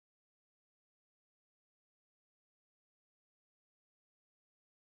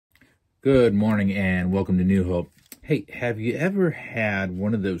Good morning and welcome to New Hope. Hey, have you ever had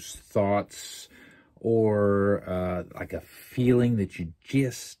one of those thoughts or like a feeling that you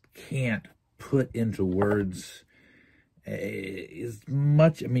just can't put into words?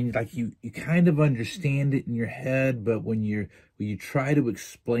 Like you kind of understand it in your head, but when you try to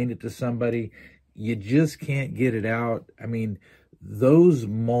explain it to somebody, you just can't get it out. Those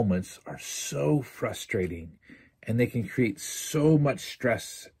moments are so frustrating and they can create so much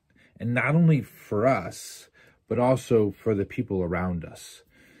stress. And not only for us, but also for the people around us.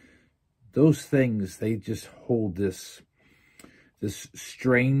 Those things, they just hold this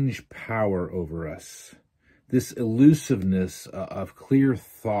strange power over us. This elusiveness of clear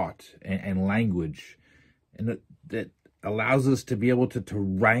thought and language. And that allows us to be able to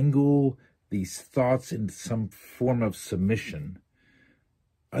wrangle these thoughts into some form of submission.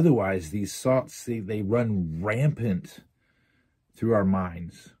 Otherwise, these thoughts, they run rampant through our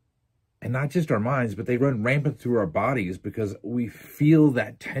minds. And not just our minds, but they run rampant through our bodies because we feel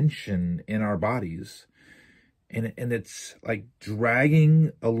that tension in our bodies. And it's like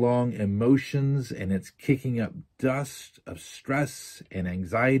dragging along emotions, and it's kicking up dust of stress and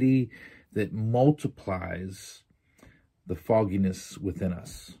anxiety that multiplies the fogginess within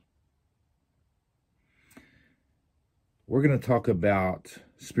us. We're going to talk about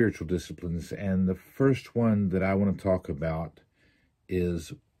spiritual disciplines, and the first one that I want to talk about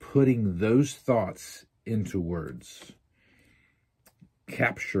is putting those thoughts into words,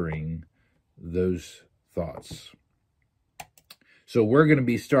 capturing those thoughts. So we're going to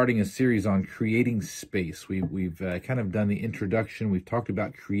be starting a series on creating space. We've kind of done the introduction. We've talked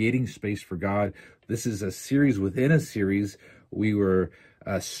about creating space for God. This is a series within a series. We were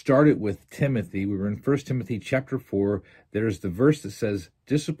started with Timothy. We were in 1 Timothy chapter 4. There's the verse that says,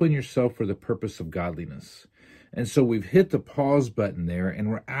 "Discipline yourself for the purpose of godliness." And so we've hit the pause button there, and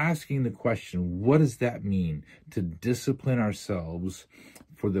we're asking the question, what does that mean to discipline ourselves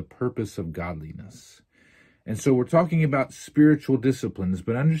for the purpose of godliness? And so we're talking about spiritual disciplines,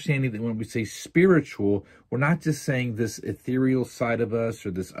 but understanding that when we say spiritual, we're not just saying this ethereal side of us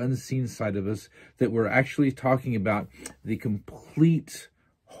or this unseen side of us, that we're actually talking about the complete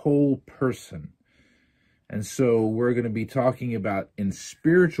whole person. And so we're going to be talking about in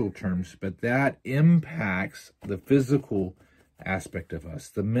spiritual terms, but that impacts the physical aspect of us,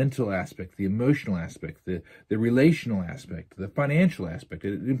 the mental aspect, the emotional aspect, the relational aspect, the financial aspect.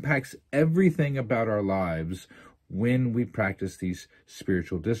 It impacts everything about our lives when we practice these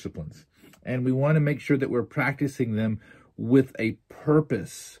spiritual disciplines. And we want to make sure that we're practicing them with a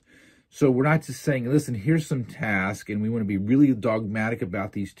purpose. So we're not just saying, listen, here's some tasks, and we want to be really dogmatic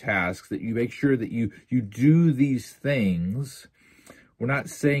about these tasks, that you make sure that you do these things. We're not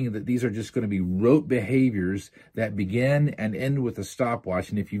saying that these are just going to be rote behaviors that begin and end with a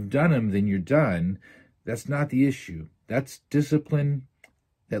stopwatch, and if you've done them, then you're done. That's not the issue. That's discipline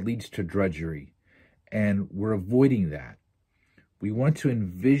that leads to drudgery, and we're avoiding that. We want to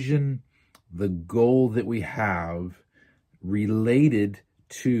envision the goal that we have related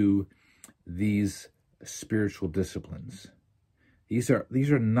to these spiritual disciplines. These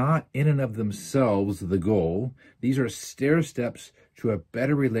are not in and of themselves the goal. These are stair steps to a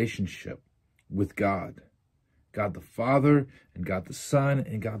better relationship with God. God the Father, and God the Son,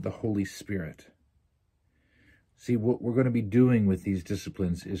 and God the Holy Spirit. See, what we're going to be doing with these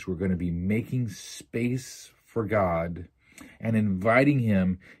disciplines is we're going to be making space for God and inviting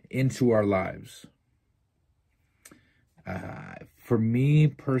Him into our lives. For me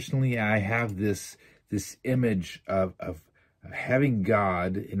personally, I have this image of having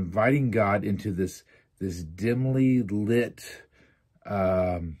God, inviting God into this dimly lit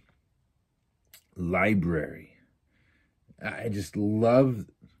library. I just love,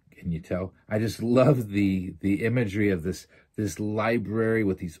 can you tell? I just love the imagery of this library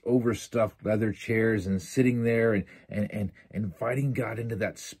with these overstuffed leather chairs, and sitting there and inviting God into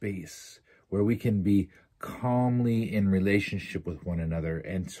that space where we can be calmly in relationship with one another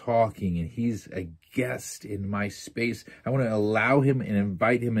and talking, and He's a guest in my space. I want to allow Him and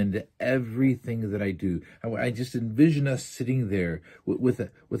invite Him into everything that I do. I just envision us sitting there with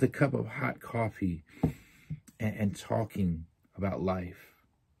a cup of hot coffee and talking about life.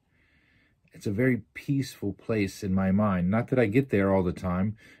 It's a very peaceful place in my mind. Not that I get there all the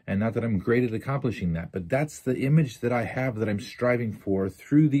time, and not that I'm great at accomplishing that, but that's the image that I have, that I'm striving for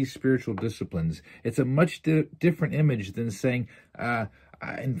through these spiritual disciplines. It's a much different image than saying,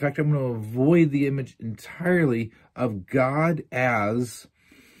 in fact, I'm going to avoid the image entirely of God as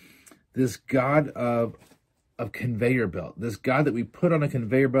this God of of conveyor belt, this God that we put on a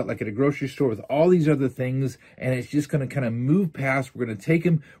conveyor belt like at a grocery store with all these other things, and it's just going to kind of move past. We're going to take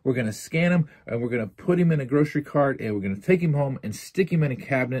him, we're going to scan him, and we're going to put him in a grocery cart, and we're going to take him home and stick him in a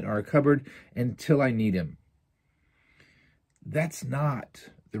cabinet or a cupboard until I need him. That's not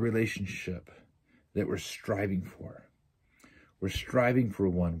the relationship that we're striving for. We're striving for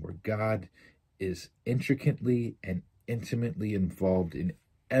one where God is intricately and intimately involved in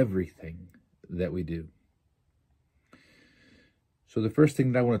everything that we do. So the first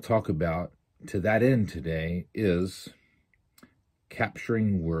thing that I want to talk about to that end today is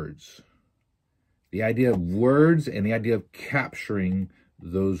capturing words. The idea of words and the idea of capturing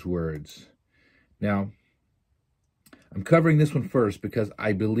those words. Now, I'm covering this one first because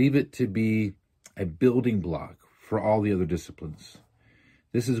I believe it to be a building block for all the other disciplines.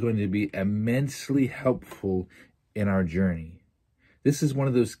 This is going to be immensely helpful in our journey. This is one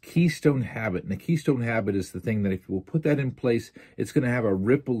of those keystone habits, and the keystone habit is the thing that if we'll put that in place, it's going to have a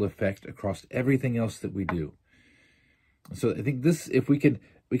ripple effect across everything else that we do. So I think this, if we can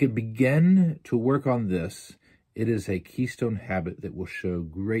begin to work on this, it is a keystone habit that will show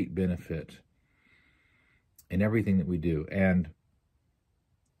great benefit in everything that we do. And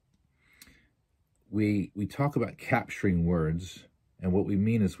we talk about capturing words, and what we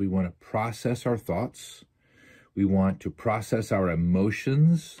mean is we want to process our thoughts. We want to process our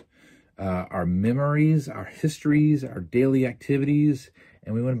emotions, our memories, our histories, our daily activities,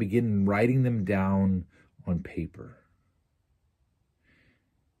 and we want to begin writing them down on paper.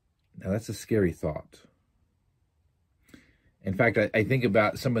 Now, that's a scary thought. In fact, I think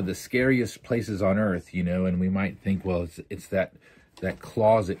about some of the scariest places on earth, you know, and we might think, well, it's that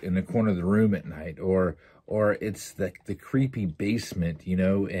closet in the corner of the room at night, or it's the creepy basement, you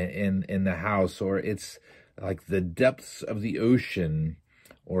know, in the house, or it's like the depths of the ocean,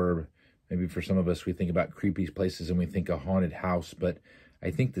 or maybe for some of us, we think about creepy places and we think a haunted house, but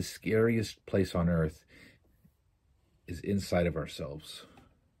I think the scariest place on earth is inside of ourselves,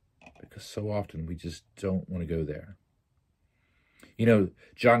 because so often we just don't want to go there. You know,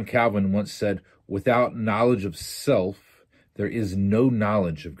 John Calvin once said, without knowledge of self, there is no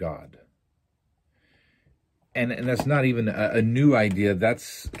knowledge of God. And that's not even a new idea.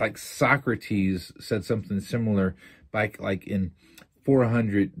 That's like Socrates said something similar back like in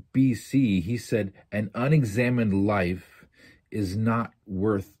 400 BC. He said, an unexamined life is not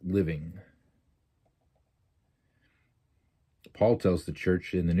worth living. Paul tells the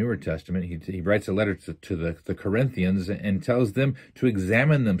church in the Newer Testament, he writes a letter to the Corinthians and tells them to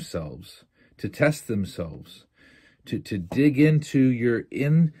examine themselves, to test themselves, to dig into your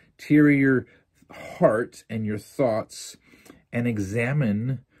interior heart and your thoughts and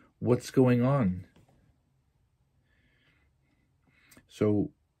examine what's going on.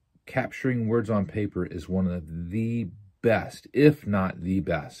 So capturing words on paper is one of the best, if not the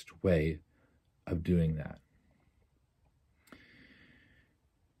best, way of doing that.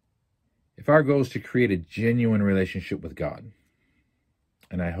 If our goal is to create a genuine relationship with God,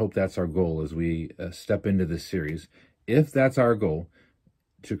 and I hope that's our goal as we step into this series, if that's our goal,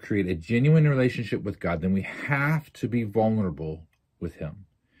 to create a genuine relationship with God, then we have to be vulnerable with Him.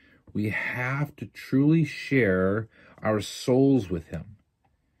 We have to truly share our souls with Him.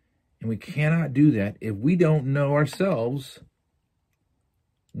 And we cannot do that if we don't know ourselves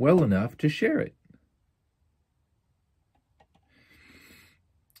well enough to share it.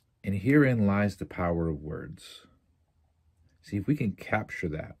 And herein lies the power of words. See, if we can capture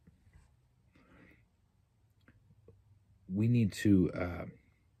that, we need to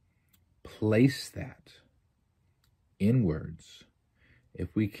place that in words.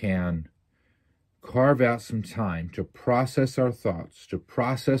 If we can carve out some time to process our thoughts, to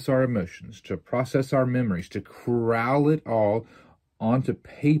process our emotions, to process our memories, to corral it all onto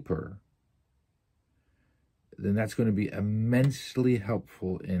paper, then that's going to be immensely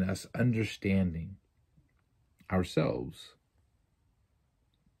helpful in us understanding ourselves.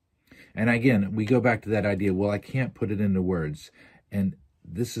 And again, we go back to that idea, well, I can't put it into words. And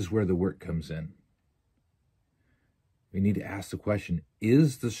this is where the work comes in. We need to ask the question,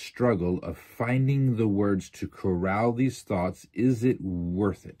 is the struggle of finding the words to corral these thoughts, is it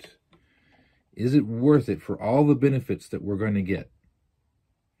worth it? Is it worth it for all the benefits that we're going to get?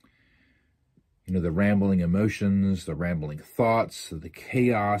 You know, the rambling emotions, the rambling thoughts, the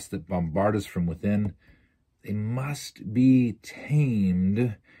chaos that bombard us from within, they must be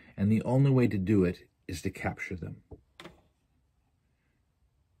tamed, and the only way to do it is to capture them.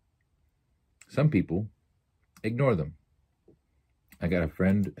 Some people ignore them. I got a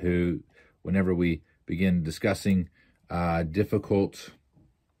friend who, whenever we begin discussing difficult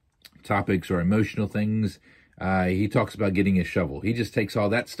topics or emotional things, He talks about getting a shovel. He just takes all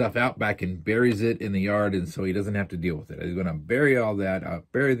that stuff out back and buries it in the yard, and so he doesn't have to deal with it. He's going to bury all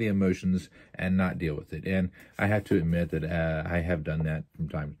that, bury the emotions, and not deal with it. And I have to admit that I have done that from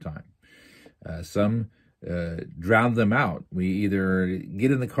time to time. Some drown them out. We either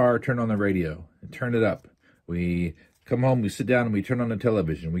get in the car, turn on the radio, and turn it up. We come home, we sit down, and we turn on the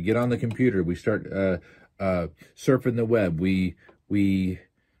television. We get on the computer. We start surfing the web. We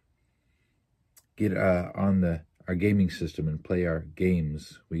get on our gaming system and play our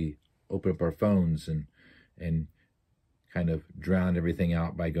games. We open up our phones and kind of drown everything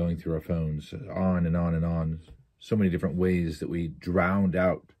out by going through our phones, on and on and on. So many different ways that we drowned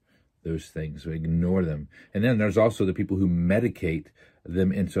out those things. We ignore them. And then there's also the people who medicate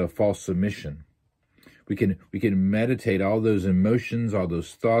them into a false submission. We can meditate all those emotions, all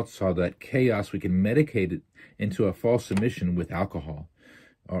those thoughts, all that chaos. We can medicate it into a false submission with alcohol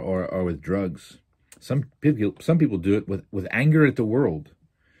or with drugs. Some people do it with anger at the world.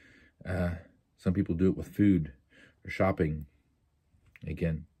 Some people do it with food or shopping,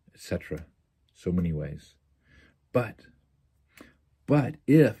 again, etc. So many ways. But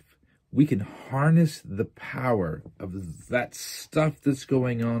if we can harness the power of that stuff that's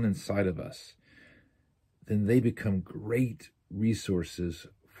going on inside of us, then they become great resources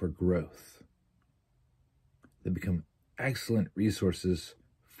for growth. They become excellent resources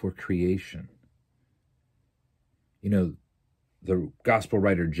for creation. You know, the gospel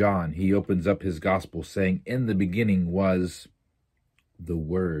writer John, he opens up his gospel saying, "In the beginning was the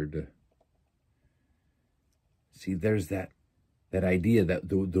Word." See, there's that idea that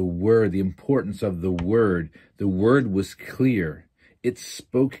the Word, the importance of the Word. The Word was clear. It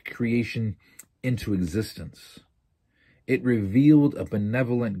spoke creation into existence. It revealed a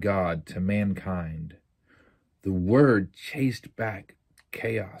benevolent God to mankind. The Word chased back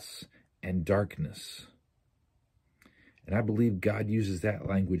chaos and darkness. And I believe God uses that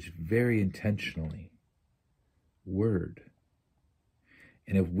language very intentionally. Word.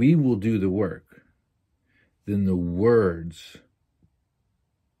 And if we will do the work, then the words,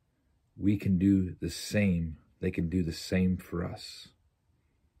 we can do the same. They can do the same for us.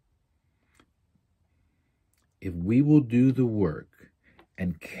 If we will do the work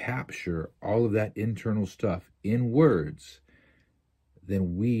and capture all of that internal stuff in words,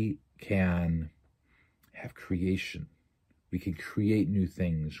 then we can have creation. We can create new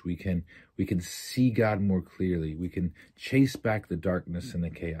things. We can see God more clearly. We can chase back the darkness and the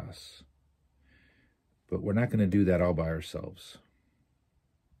chaos. But we're not going to do that all by ourselves.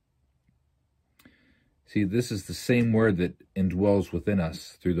 See, this is the same word that indwells within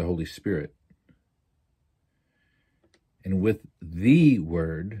us through the Holy Spirit. And with the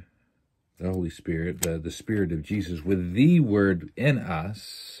Word, the Holy Spirit, the Spirit of Jesus, with the Word in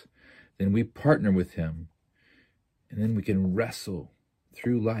us, then we partner with Him. And then we can wrestle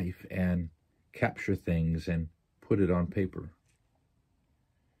through life and capture things and put it on paper.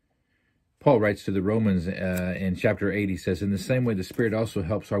 Paul writes to the Romans in chapter 8, he says, "In the same way, the Spirit also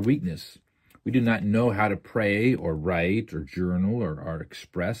helps our weakness. We do not know how to pray or write or journal or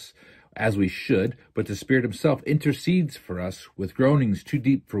express as we should, but the Spirit Himself intercedes for us with groanings too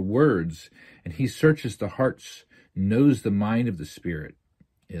deep for words, and He searches the hearts, knows the mind of the Spirit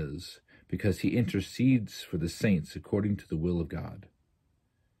is, because He intercedes for the saints according to the will of God."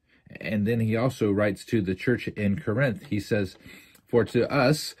 And then he also writes to the church in Corinth. He says, "For to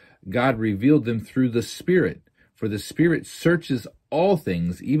us God revealed them through the Spirit. For the Spirit searches all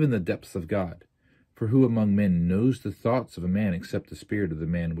things, even the depths of God. For who among men knows the thoughts of a man except the spirit of the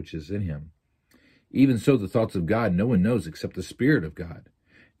man which is in him? Even so the thoughts of God no one knows except the Spirit of God.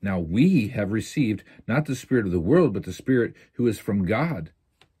 Now we have received not the spirit of the world, but the Spirit who is from God,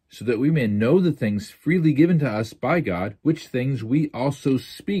 so that we may know the things freely given to us by God, which things we also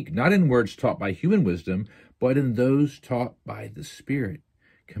speak, not in words taught by human wisdom, but in those taught by the Spirit,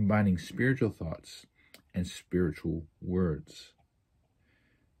 combining spiritual thoughts and spiritual words."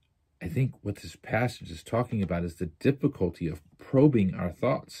 I think what this passage is talking about is the difficulty of probing our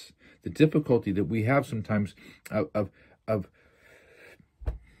thoughts, the difficulty that we have sometimes of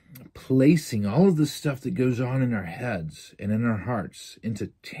placing all of the stuff that goes on in our heads and in our hearts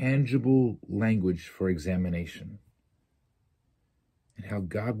into tangible language for examination, and how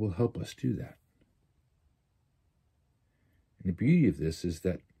God will help us do that. And the beauty of this is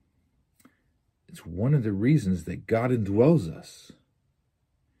that it's one of the reasons that God indwells us.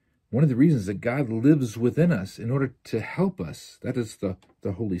 One of the reasons that God lives within us in order to help us. That is the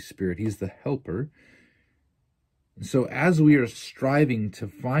Holy Spirit. He's the helper. And so as we are striving to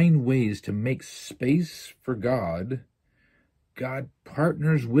find ways to make space for God, God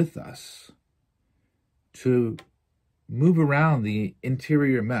partners with us to move around the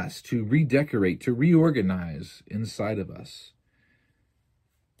interior mess, to redecorate, to reorganize inside of us.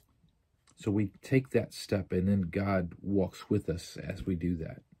 So we take that step, and then God walks with us as we do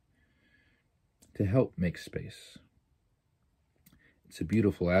that to help make space. It's a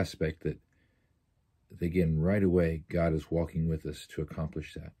beautiful aspect that, again, right away, God is walking with us to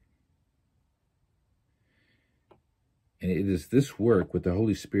accomplish that. And it is this work with the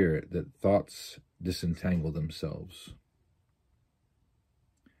Holy Spirit that thoughts disentangle themselves.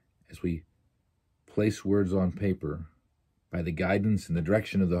 As we place words on paper by the guidance and the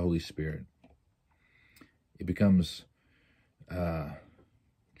direction of the Holy Spirit, it becomes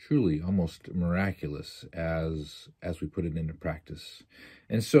truly almost miraculous as we put it into practice.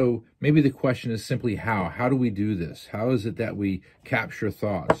 And so maybe the question is simply how? How do we do this? How is it that we capture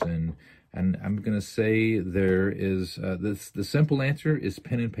thoughts? And I'm going to say there is, the simple answer is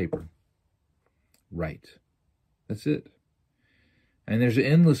pen and paper. Write. That's it. And there's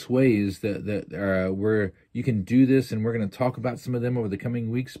endless ways that where you can do this, and we're going to talk about some of them over the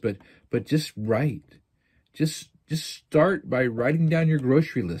coming weeks, but just write. Just start by writing down your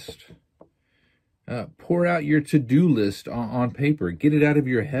grocery list. Pour out your to-do list on paper. Get it out of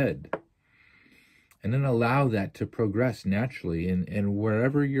your head. And then allow that to progress naturally and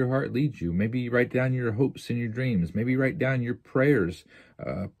wherever your heart leads you. Maybe write down your hopes and your dreams. Maybe write down your prayers.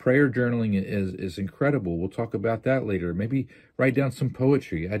 Prayer journaling is incredible. We'll talk about that later. Maybe write down some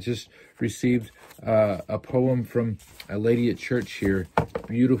poetry. I just received a poem from a lady at church here.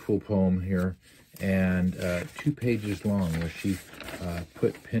 Beautiful poem here. And 2 pages long, where she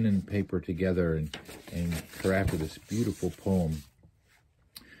put pen and paper together and crafted this beautiful poem.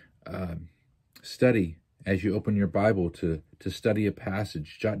 Study as you open your Bible to study a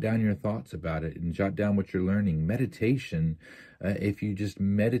passage. Jot down your thoughts about it and jot down what you're learning. Meditation, if you just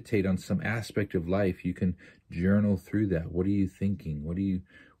meditate on some aspect of life, you can journal through that. What are you thinking?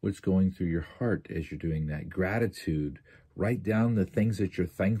 What's going through your heart as you're doing that? Gratitude. Write down the things that you're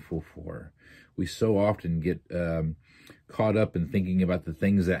thankful for. We so often get caught up in thinking about the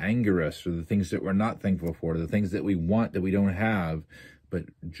things that anger us, or the things that we're not thankful for, the things that we want that we don't have. But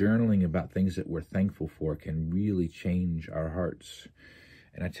journaling about things that we're thankful for can really change our hearts.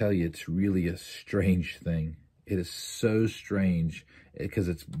 And I tell you, it's really a strange thing. It is so strange because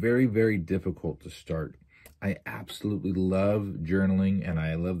it's very, very difficult to start. I absolutely love journaling, and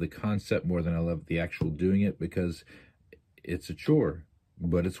I love the concept more than I love the actual doing it, because it's a chore,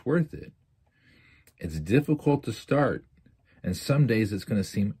 but it's worth it. It's difficult to start. And some days it's going to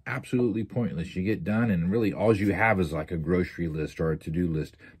seem absolutely pointless. You get done and really all you have is like a grocery list or a to-do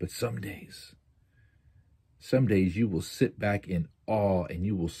list. But some days you will sit back in awe and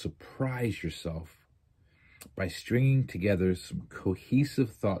you will surprise yourself by stringing together some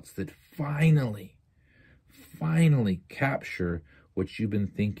cohesive thoughts that finally capture what you've been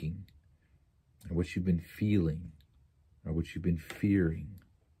thinking, or what you've been feeling, or what you've been fearing.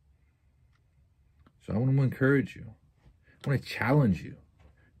 So I want to encourage you. I want to challenge you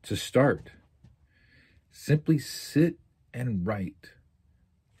to start. Simply sit and write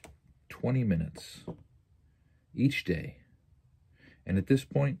 20 minutes each day. And at this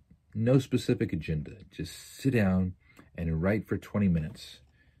point, no specific agenda. Just sit down and write for 20 minutes.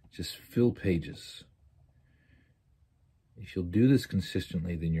 Just fill pages. If you'll do this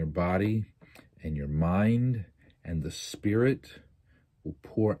consistently, then your body and your mind and the spirit will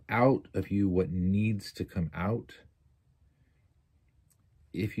pour out of you what needs to come out,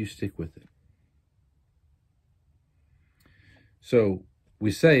 if you stick with it. So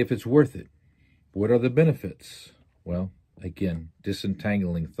we say, if it's worth it, what are the benefits? Well, again,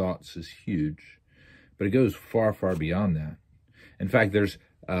 disentangling thoughts is huge, but it goes far, far beyond that. In fact, there's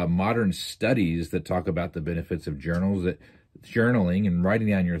modern studies that talk about the benefits of journaling and writing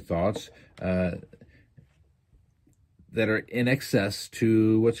down your thoughts that are in excess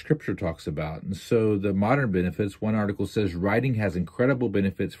to what Scripture talks about. And so the modern benefits, one article says, writing has incredible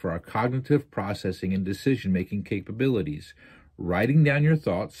benefits for our cognitive processing and decision-making capabilities. Writing down your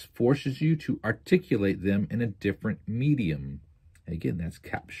thoughts forces you to articulate them in a different medium. Again, that's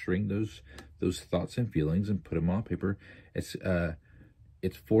capturing those thoughts and feelings and put them on paper.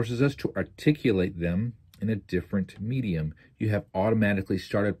 It forces us to articulate them in a different medium. You have automatically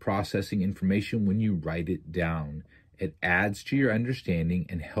started processing information when you write it down. It adds to your understanding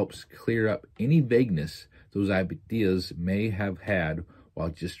and helps clear up any vagueness those ideas may have had while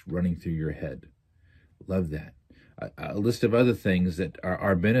just running through your head. Love that. A list of other things that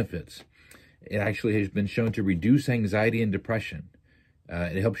are benefits. It actually has been shown to reduce anxiety and depression.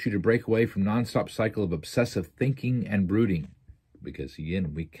 It helps you to break away from nonstop cycle of obsessive thinking and brooding, because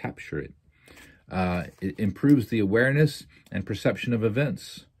again, we capture it. It improves the awareness and perception of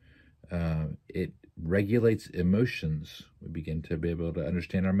events. It regulates emotions. We begin to be able to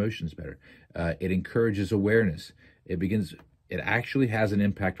understand our emotions better. It encourages awareness. It actually has an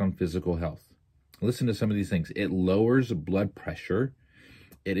impact on physical health. Listen to some of these things. It lowers blood pressure.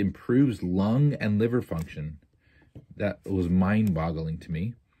 It improves lung and liver function. That was mind-boggling to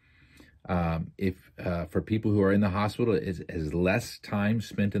me. For people who are in the hospital, it has less time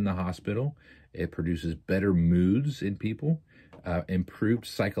spent in the hospital. It produces better moods in people, improved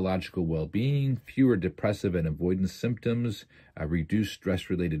psychological well-being, fewer depressive and avoidance symptoms, reduced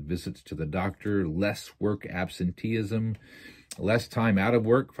stress-related visits to the doctor, less work absenteeism, less time out of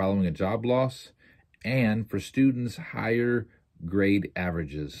work following a job loss, and for students, higher grade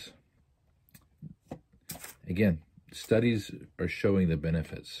averages. Again, studies are showing the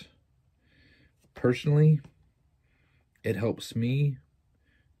benefits. Personally, it helps me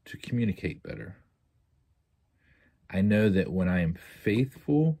to communicate better. I know that when I am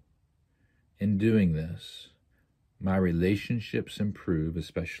faithful in doing this, my relationships improve,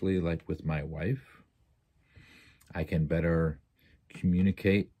 especially like with my wife. I can better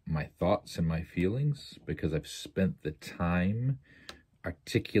communicate my thoughts and my feelings because I've spent the time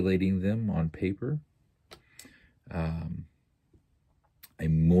articulating them on paper. I'm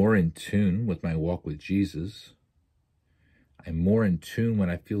more in tune with my walk with Jesus. I'm more in tune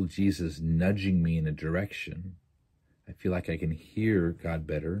when I feel Jesus nudging me in a direction. I feel like I can hear God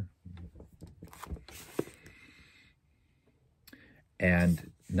better.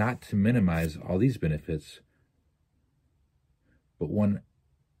 And not to minimize all these benefits, but the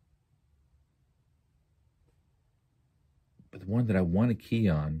one that I want to key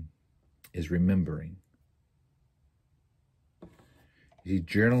on is remembering. See,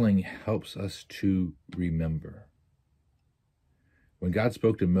 journaling helps us to remember. When God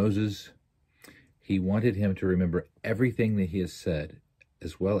spoke to Moses, he wanted him to remember everything that he has said,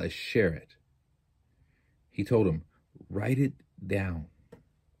 as well as share it. He told him, write it down.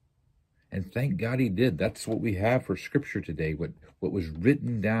 And thank God he did. That's what we have for Scripture today, what was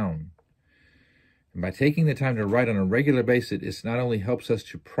written down. And by taking the time to write on a regular basis, it not only helps us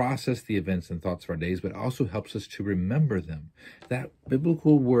to process the events and thoughts of our days, but also helps us to remember them. That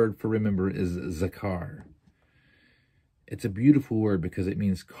biblical word for remember is zakar. It's a beautiful word because it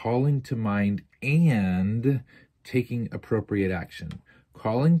means calling to mind and taking appropriate action.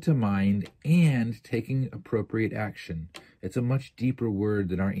 Calling to mind and taking appropriate action. It's a much deeper word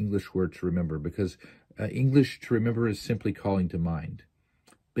than our English word to remember, because English to remember is simply calling to mind.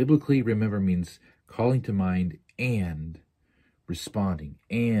 Biblically, remember means calling to mind and responding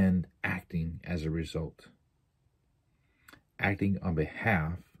and acting as a result. Acting on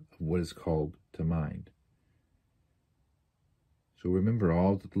behalf of what is called to mind. So remember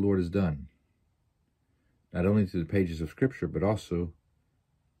all that the Lord has done, not only through the pages of Scripture, but also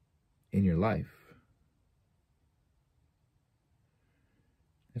in your life.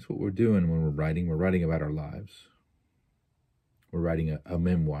 That's what we're doing when we're writing. We're writing about our lives. We're writing a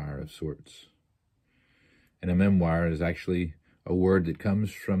memoir of sorts. And a memoir is actually a word that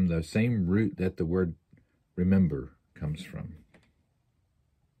comes from the same root that the word remember comes from.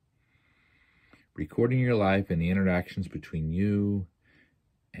 Recording your life and the interactions between you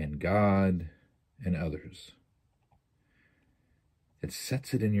and God and others. It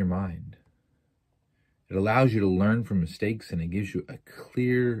sets it in your mind. It allows you to learn from mistakes, and it gives you a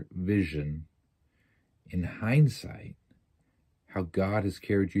clear vision in hindsight how God has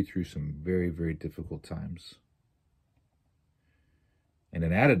carried you through some very, very difficult times. And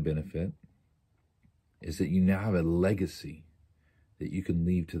an added benefit is that you now have a legacy that you can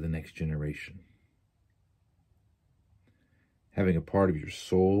leave to the next generation. Having a part of your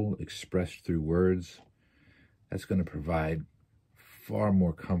soul expressed through words, that's going to provide far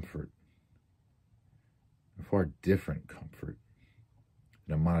more comfort, a far different comfort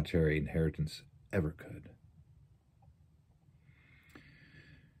than a monetary inheritance ever could.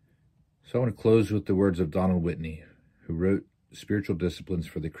 So I want to close with the words of Donald Whitney, who wrote Spiritual Disciplines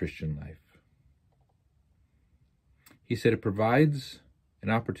for the Christian Life. He said, it provides an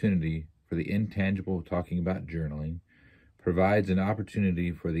opportunity for the intangible, talking about journaling, provides an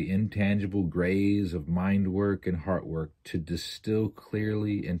opportunity for the intangible grays of mind work and heart work to distill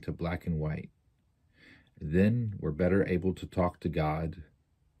clearly into black and white. Then we're better able to talk to God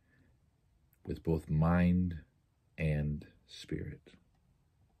with both mind and spirit.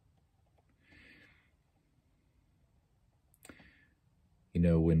 You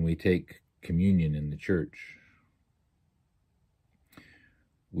know, when we take communion in the church,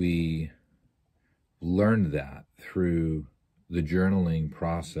 we learned that through the journaling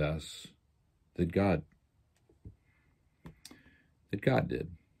process that God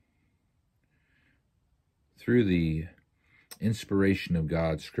did. Through the inspiration of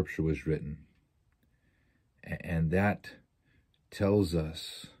God, Scripture was written. And that tells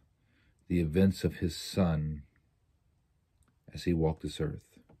us the events of his Son as he walked this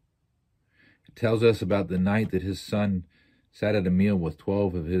earth. It tells us about the night that his Son sat at a meal with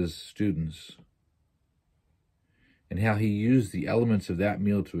 12 of his students, and how he used the elements of that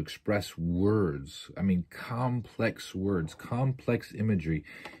meal to express words. I mean, complex words, complex imagery.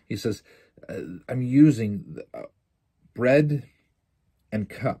 He says, I'm using bread and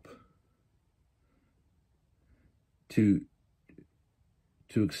cup to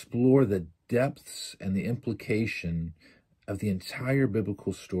explore the depths and the implication of the entire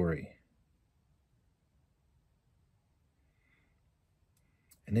biblical story.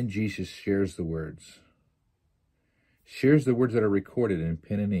 And then Jesus shares the words that are recorded in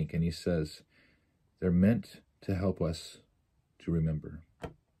pen and ink, and he says, they're meant to help us to remember,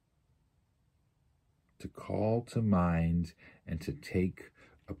 to call to mind, and to take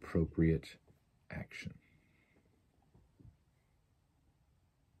appropriate action.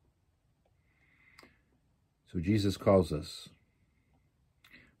 So Jesus calls us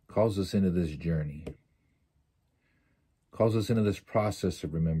into this journey, calls us into this process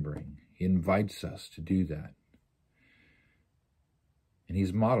of remembering. He invites us to do that. And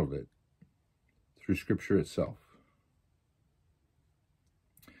he's modeled it through Scripture itself.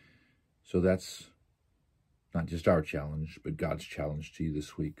 So that's not just our challenge, but God's challenge to you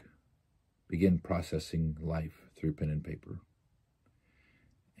this week. Begin processing life through pen and paper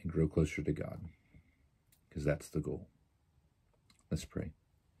and grow closer to God, because that's the goal. Let's pray.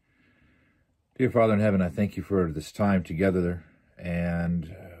 Dear Father in heaven, I thank you for this time together,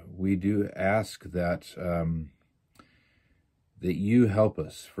 and we do ask that that you help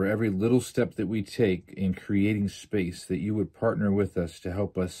us for every little step that we take in creating space, that you would partner with us to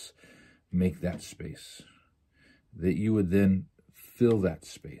help us make that space, that you would then fill that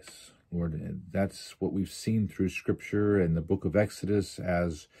space. Lord, and that's what we've seen through Scripture and the book of Exodus.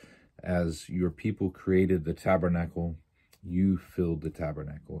 As your people created the tabernacle, you filled the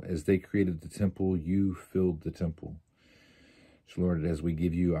tabernacle. As they created the temple, you filled the temple. So Lord, as we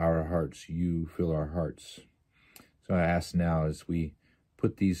give you our hearts, you fill our hearts. So I ask now, as we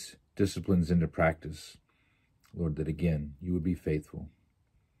put these disciplines into practice, Lord, that again, you would be faithful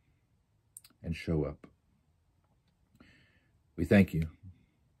and show up. We thank you.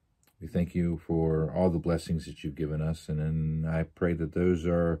 We thank you for all the blessings that you've given us. And then I pray that those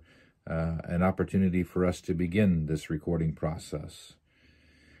are an opportunity for us to begin this recording process.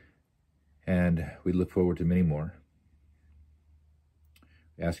 And we look forward to many more.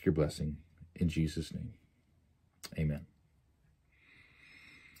 We ask your blessing in Jesus' name. Amen.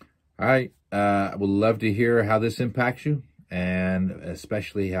 All right. I would love to hear how this impacts you, and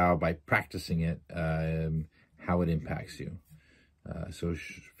especially how, by practicing it, how it impacts you. So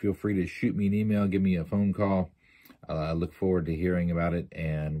feel free to shoot me an email, give me a phone call. I look forward to hearing about it,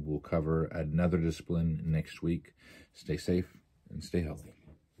 and we'll cover another discipline next week. Stay safe and stay healthy.